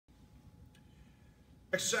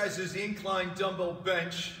Exercise is the incline dumbbell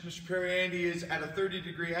bench. Mr. Perry is at a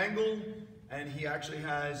 30-degree angle, and he actually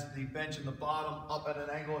has the bench in the bottom up at an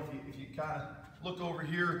angle. If you kind of look over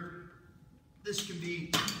here, this can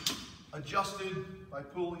be adjusted by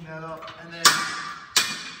pulling that up and then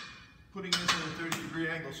putting this at a 30-degree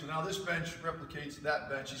angle. So now this bench replicates that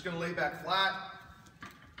bench. He's going to lay back flat.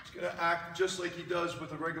 He's going to act just like he does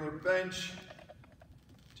with a regular bench,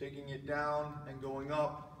 taking it down and going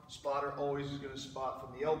up. Spotter always is going to spot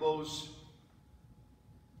from the elbows.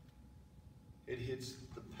 It hits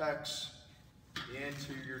the pecs, the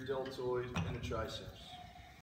anterior deltoid, and the triceps.